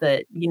shops and all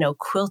the,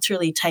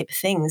 quilterly type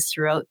things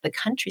throughout the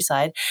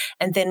countryside.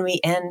 And then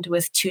we end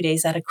with 2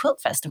 days at a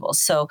quilt festival.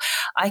 So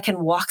I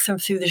can walk them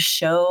through the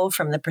show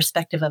from the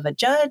perspective of a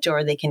judge,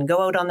 or they can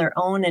go out on their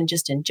own and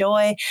just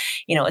enjoy.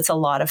 It's a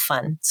lot of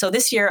fun. So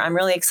this year, I'm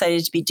really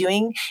excited to be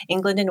doing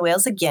England and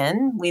Wales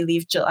again. We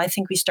leave, I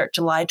think we start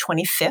July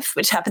 25th,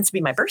 which happens to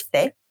be my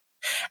birthday.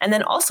 And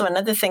then also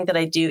another thing that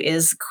I do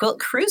is quilt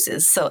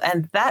cruises.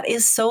 And that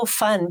is so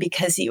fun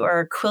because you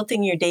are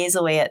quilting your days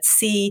away at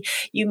sea.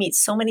 You meet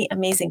so many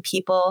amazing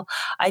people.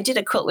 I did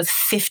a quilt with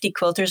 50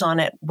 quilters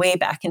on it way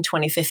back in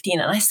 2015,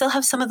 and I still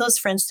have some of those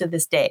friends to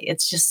this day.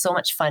 It's just so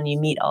much fun. You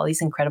meet all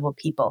these incredible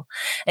people.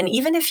 And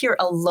even if you're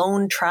a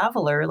lone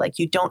traveler, like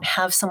you don't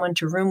have someone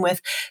to room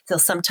with, they'll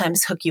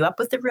sometimes hook you up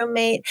with a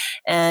roommate,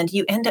 and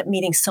you end up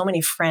meeting so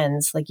many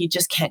friends. Like you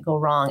just can't go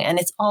wrong. And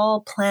it's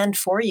all planned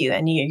for you,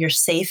 and you're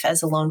safe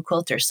as a lone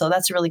quilter. So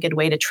that's a really good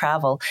way to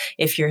travel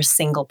if you're a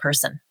single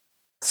person.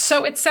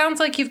 So it sounds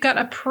like you've got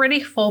a pretty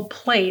full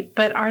plate,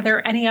 but are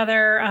there any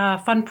other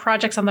fun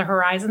projects on the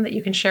horizon that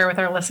you can share with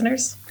our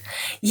listeners?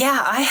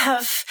 Yeah, I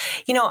have,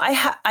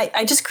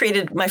 I just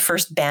created my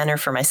first banner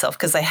for myself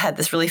because I had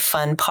this really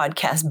fun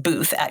podcast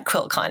booth at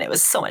QuiltCon. It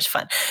was so much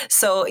fun.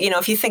 So,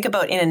 if you think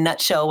about in a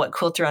nutshell what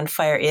Quilter on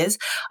Fire is,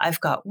 I've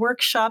got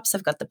workshops,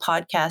 I've got the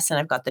podcast, and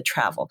I've got the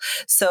travel.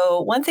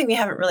 So one thing we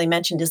haven't really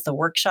mentioned is the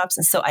workshops.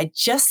 And so I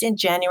just in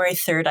January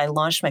 3rd, I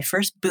launched my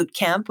first boot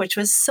camp, which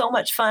was so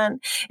much fun.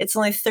 It's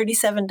only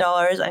 $37.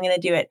 I'm going to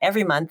do it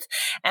every month.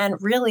 And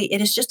really, it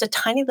is just a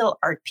tiny little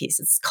art piece.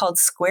 It's called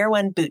Square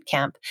One Boot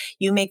Camp.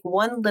 You make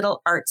one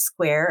little art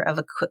square of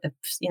a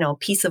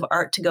piece of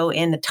art to go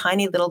in a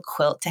tiny little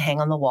quilt to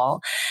hang on the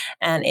wall.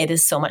 And it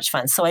is so much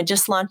fun. So I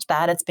just launched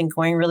that. It's been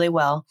going really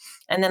well.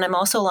 And then I'm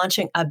also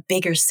launching a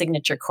bigger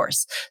signature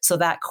course. So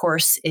that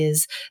course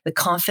is the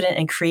Confident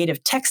and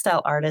Creative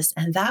Textile Artist.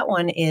 And that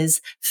one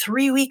is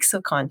 3 weeks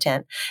of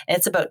content.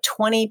 It's about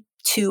 20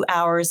 2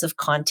 hours of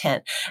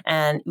content.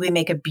 And we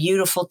make a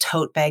beautiful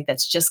tote bag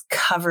that's just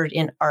covered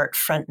in art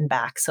front and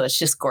back. So it's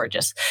just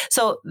gorgeous.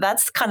 So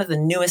that's kind of the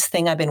newest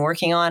thing I've been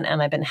working on.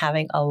 And I've been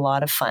having a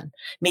lot of fun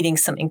meeting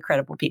some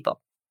incredible people.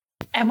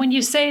 And when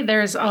you say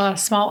there's a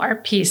small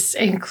art piece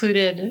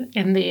included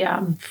in the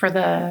for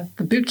the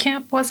boot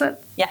camp, was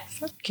it? Yeah.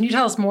 Can you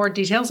tell us more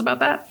details about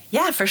that?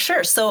 Yeah, for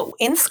sure. So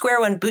in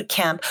Square One Boot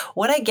Camp,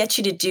 what I get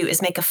you to do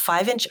is make a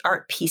 5-inch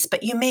art piece,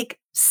 but you make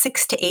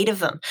 6 to 8 of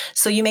them.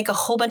 So you make a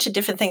whole bunch of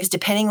different things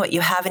depending what you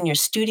have in your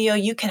studio.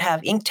 You can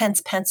have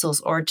Inktense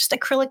pencils or just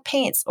acrylic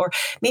paints, or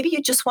maybe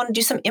you just want to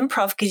do some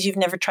improv because you've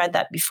never tried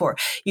that before.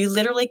 You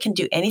literally can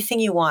do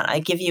anything you want. I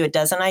give you a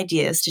dozen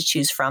ideas to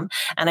choose from,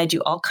 and I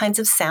do all kinds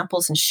of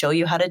samples and show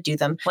you how to do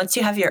them. Once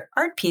you have your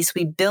art piece,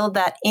 we build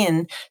that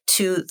in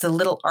to the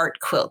little art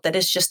quilt that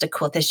is just a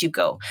quilt as you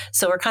go.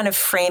 So we're kind of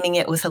framing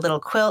it with a little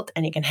quilt,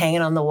 and you can hang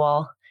it on the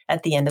wall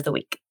at the end of the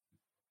week.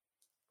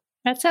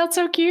 That sounds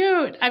so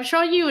cute. I'm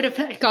sure you would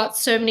have got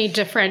so many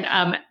different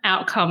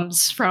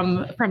outcomes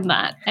from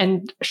that,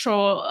 and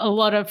sure a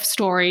lot of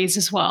stories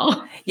as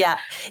well. Yeah.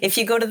 If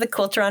you go to the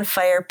Quilter on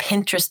Fire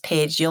Pinterest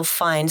page, you'll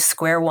find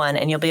Square One,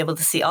 and you'll be able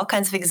to see all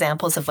kinds of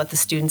examples of what the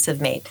students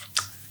have made.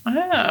 Oh,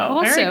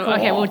 awesome. very cool.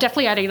 Okay, we're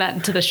definitely adding that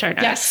into the show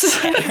notes. Yes.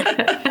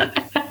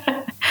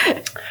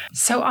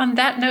 So on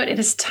that note, it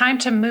is time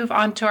to move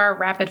on to our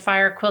rapid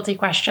fire quilty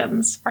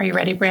questions. Are you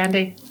ready,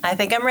 Brandy? I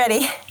think I'm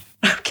ready.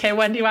 Okay,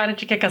 Wendy, why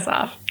don't you kick us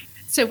off?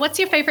 So what's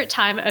your favorite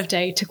time of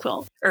day to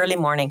quilt? Early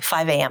morning,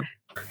 5 a.m.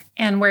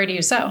 And where do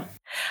you sew?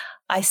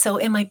 I sew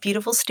in my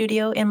beautiful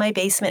studio in my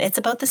basement. It's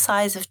about the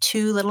size of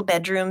 2 little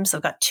bedrooms.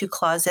 I've got 2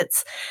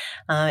 closets.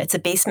 It's a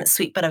basement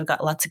suite, but I've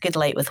got lots of good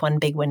light with 1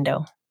 big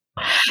window.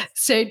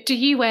 So do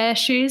you wear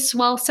shoes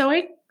while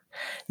sewing?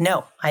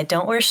 No, I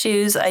don't wear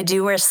shoes. I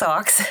do wear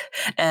socks,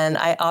 and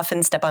I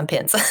often step on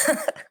pins.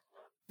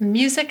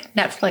 Music,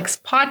 Netflix,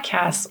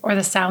 podcasts, or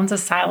the sounds of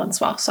silence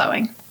while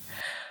sewing?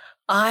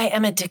 I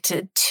am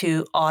addicted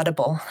to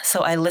Audible.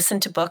 So I listen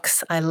to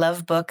books. I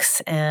love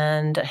books.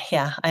 And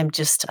yeah, I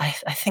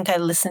think I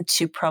listen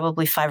to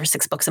probably 5 or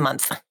 6 books a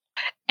month.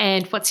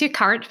 And what's your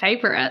current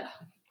favorite?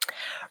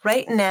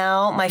 Right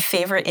now, my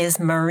favorite is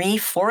Marie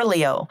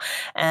Forleo,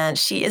 and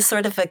she is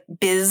sort of a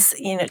biz,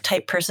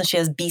 type person. She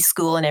has B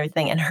school and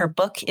everything, and her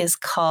book is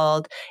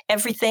called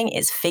Everything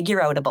is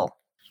Figure-Outable.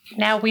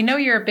 Now, we know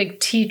you're a big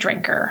tea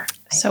drinker.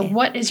 So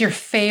what is your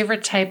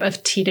favorite type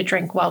of tea to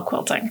drink while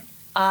quilting?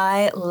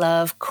 I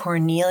love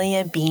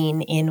Cornelia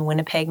Bean in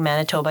Winnipeg,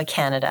 Manitoba,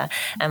 Canada,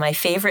 and my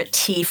favorite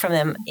tea from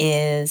them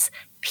is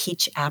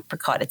peach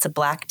apricot. It's a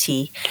black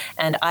tea,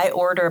 and I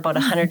order about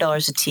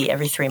 $100 a tea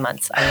every 3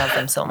 months. I love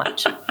them so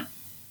much.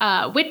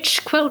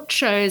 Which quilt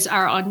shows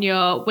are on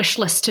your wish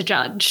list to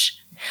judge?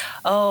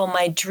 Oh,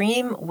 my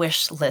dream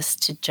wish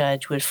list to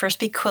judge would first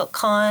be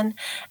QuiltCon,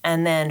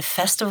 and then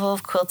Festival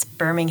of Quilts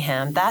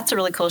Birmingham. That's a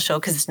really cool show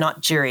because it's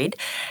not juried.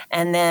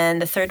 And then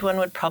the third one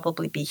would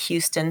probably be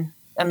Houston,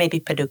 and maybe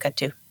Paducah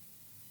too.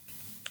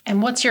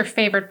 And what's your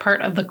favorite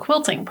part of the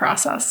quilting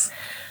process?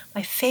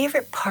 My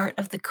favorite part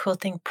of the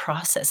quilting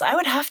process, I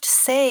would have to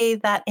say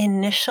that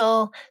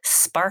initial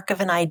spark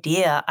of an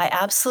idea. I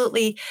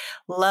absolutely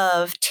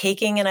love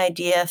taking an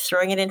idea,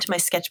 throwing it into my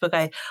sketchbook.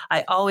 I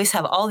always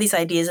have all these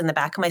ideas in the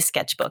back of my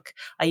sketchbook.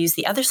 I use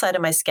the other side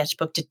of my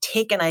sketchbook to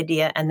take an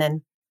idea and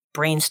then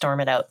brainstorm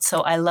it out. So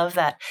I love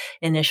that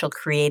initial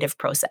creative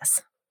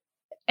process.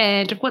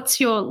 And what's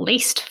your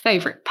least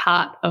favorite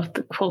part of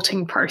the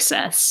quilting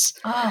process?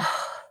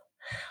 Oh,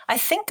 I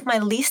think my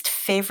least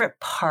favorite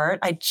part,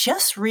 I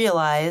just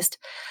realized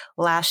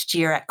last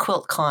year at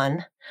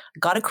QuiltCon, I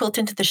got a quilt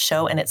into the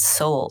show and it's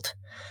sold.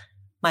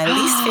 My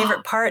least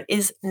favorite part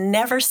is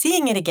never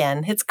seeing it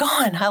again. It's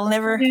gone. I'll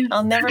never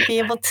be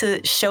able to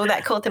show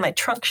that quilt in my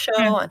trunk show.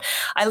 Yeah. And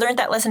I learned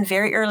that lesson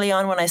very early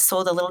on when I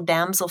sold a little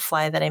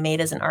damselfly that I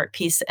made as an art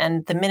piece.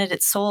 And the minute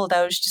it sold,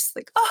 I was just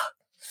like, oh,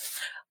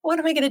 what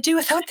am I going to do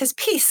without this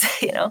piece?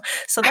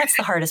 So that's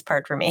the hardest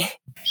part for me.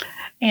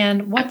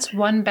 And what's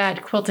one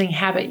bad quilting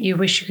habit you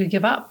wish you could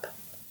give up?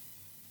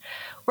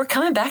 We're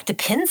coming back to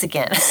pins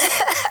again.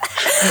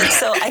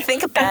 So I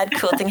think a bad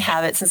quilting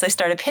habit since I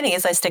started pinning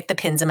is I stick the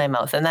pins in my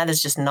mouth. And that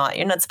is just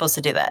you're not supposed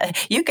to do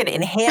that. You could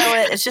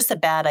inhale it. It's just a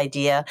bad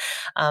idea.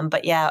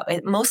 But yeah,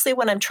 mostly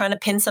when I'm trying to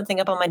pin something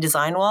up on my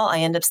design wall, I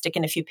end up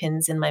sticking a few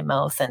pins in my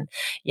mouth. And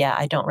yeah,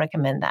 I don't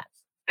recommend that.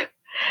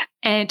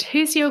 And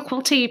who's your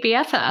quilty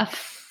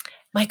BFF?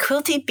 My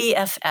quilty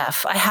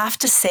BFF, I have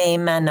to say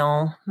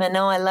Manon.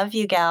 Manon, I love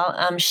you,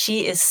 gal.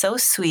 She is so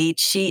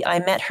sweet. I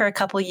met her a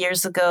couple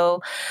years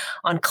ago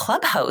on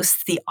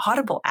Clubhouse, the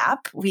Audible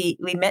app. We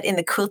met in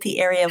the quilty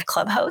area of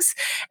Clubhouse,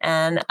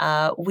 and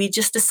we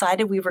just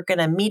decided we were going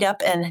to meet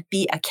up and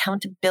be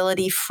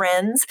accountability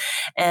friends.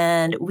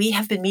 And we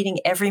have been meeting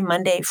every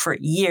Monday for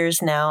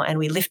years now, and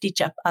we lift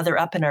each other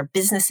up in our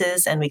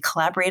businesses, and we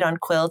collaborate on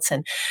quilts,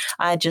 and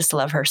I just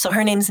love her. So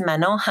her name's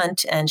Manon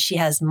Hunt, and she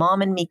has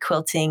Mom and Me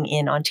Quilting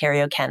in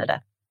Ontario,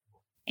 Canada.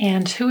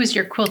 And who is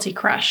your quilty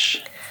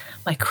crush?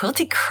 My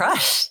quilty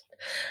crush?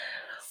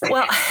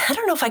 Well, I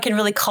don't know if I can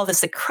really call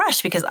this a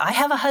crush because I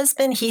have a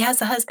husband, he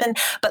has a husband,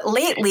 but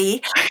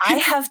lately I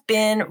have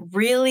been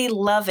really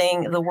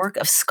loving the work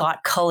of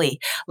Scott Cully.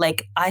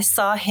 Like I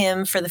saw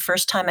him for the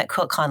first time at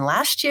QuiltCon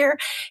last year.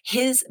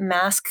 His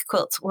mask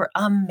quilts were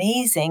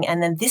amazing.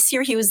 And then this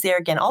year he was there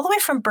again, all the way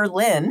from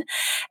Berlin.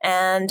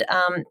 And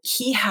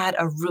he had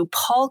a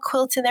RuPaul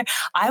quilt in there.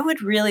 I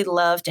would really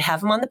love to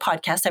have him on the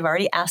podcast. I've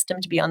already asked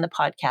him to be on the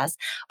podcast,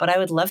 but I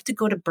would love to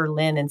go to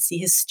Berlin and see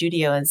his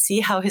studio and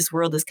see how his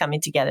world is coming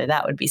together.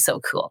 That would be so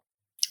cool.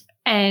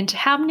 And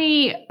how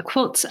many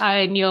quilts are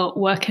in your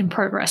work in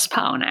progress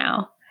pile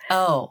now?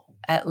 Oh,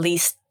 at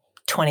least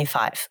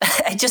 25.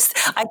 I keep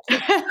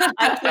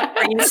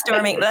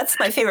brainstorming. That's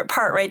my favorite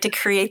part, right? To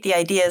create the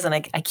ideas, and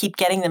I keep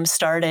getting them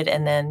started.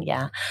 And then,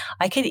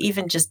 I could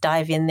even just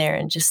dive in there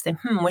and just think,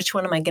 which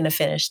one am I going to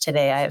finish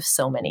today? I have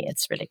so many.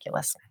 It's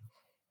ridiculous.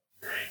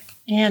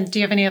 And do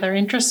you have any other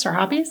interests or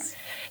hobbies?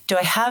 Do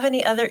I have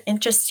any other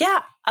interests? Yeah,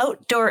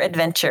 outdoor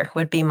adventure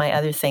would be my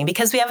other thing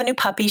because we have a new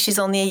puppy. She's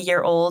only a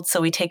year old, so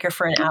we take her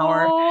for an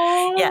hour.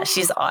 Yeah,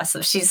 she's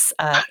awesome. She's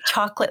a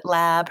chocolate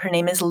lab. Her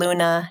name is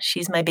Luna.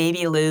 She's my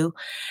baby Lou.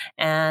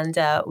 And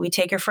we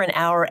take her for an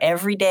hour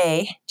every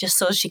day just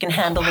so she can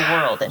handle the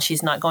world and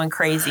she's not going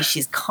crazy.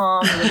 She's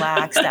calm,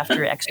 relaxed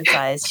after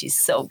exercise. She's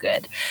so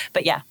good.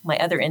 But yeah, my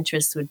other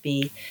interests would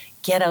be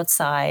get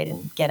outside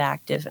and get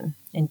active and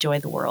enjoy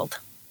the world.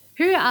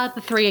 Who are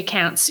the 3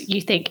 accounts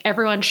you think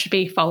everyone should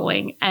be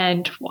following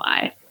and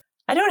why?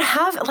 I don't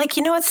have,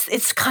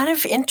 it's kind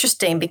of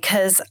interesting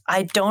because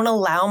I don't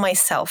allow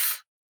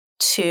myself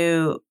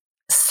to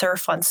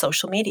surf on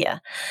social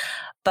media.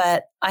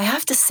 But I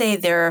have to say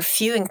there are a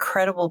few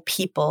incredible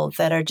people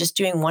that are just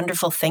doing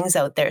wonderful things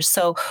out there.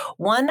 So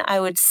one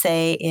I would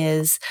say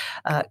is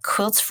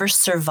Quilts for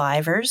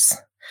Survivors.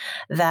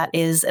 That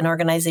is an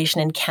organization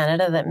in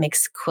Canada that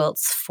makes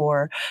quilts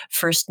for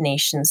First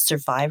Nations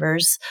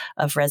survivors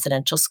of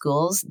residential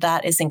schools.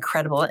 That is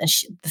incredible. And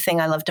the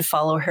thing I love to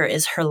follow her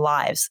is her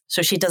lives.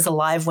 So she does a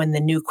live when the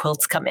new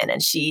quilts come in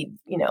and she,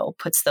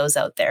 puts those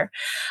out there.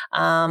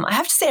 I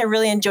have to say I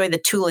really enjoy the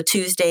Tula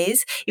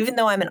Tuesdays, even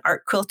though I'm an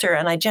art quilter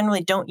and I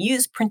generally don't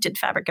use printed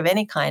fabric of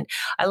any kind.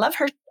 I love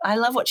her. I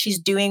love what she's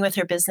doing with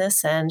her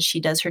business and she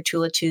does her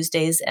Tula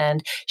Tuesdays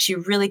and she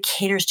really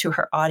caters to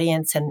her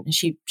audience and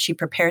she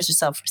prepares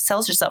herself,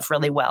 sells herself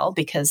really well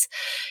because,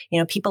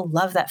 people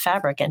love that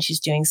fabric and she's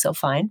doing so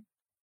fine.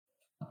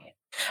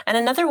 And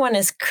another one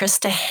is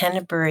Krista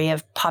Hennebury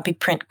of Poppy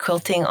Print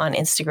Quilting on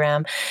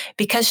Instagram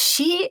because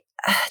she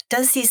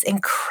does these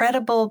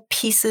incredible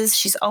pieces.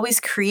 She's always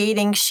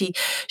creating. She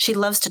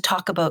loves to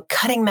talk about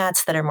cutting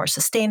mats that are more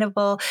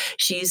sustainable.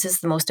 She uses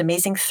the most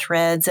amazing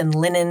threads and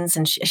linens,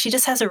 and she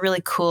just has a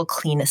really cool,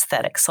 clean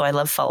aesthetic. So I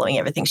love following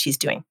everything she's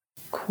doing.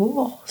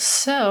 Cool.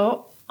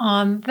 So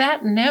on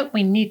that note,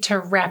 we need to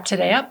wrap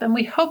today up, and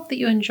we hope that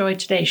you enjoyed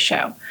today's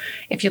show.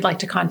 If you'd like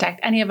to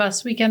contact any of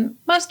us, we can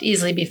most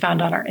easily be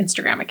found on our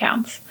Instagram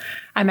accounts.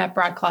 I'm at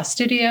Broadcloth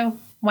Studio.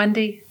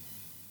 Wendy.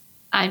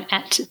 I'm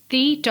at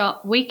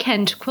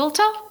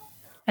the.weekendquilter.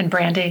 And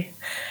Brandy.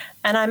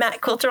 And I'm at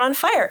Quilter on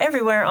Fire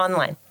everywhere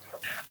online.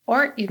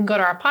 Or you can go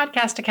to our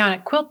podcast account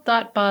at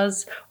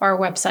quilt.buzz or our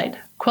website,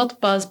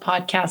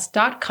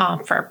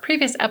 quiltbuzzpodcast.com for our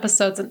previous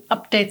episodes and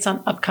updates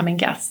on upcoming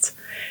guests.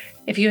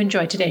 If you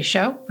enjoyed today's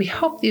show, we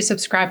hope that you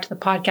subscribe to the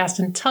podcast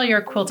and tell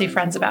your quilty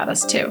friends about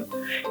us too.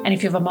 And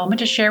if you have a moment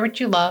to share what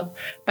you love,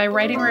 by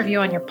writing a review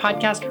on your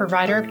podcast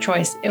provider of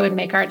choice, it would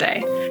make our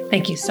day.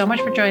 Thank you so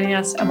much for joining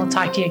us, and we'll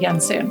talk to you again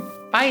soon.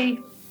 Bye.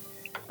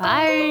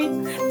 Bye.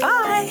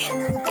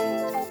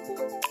 Bye.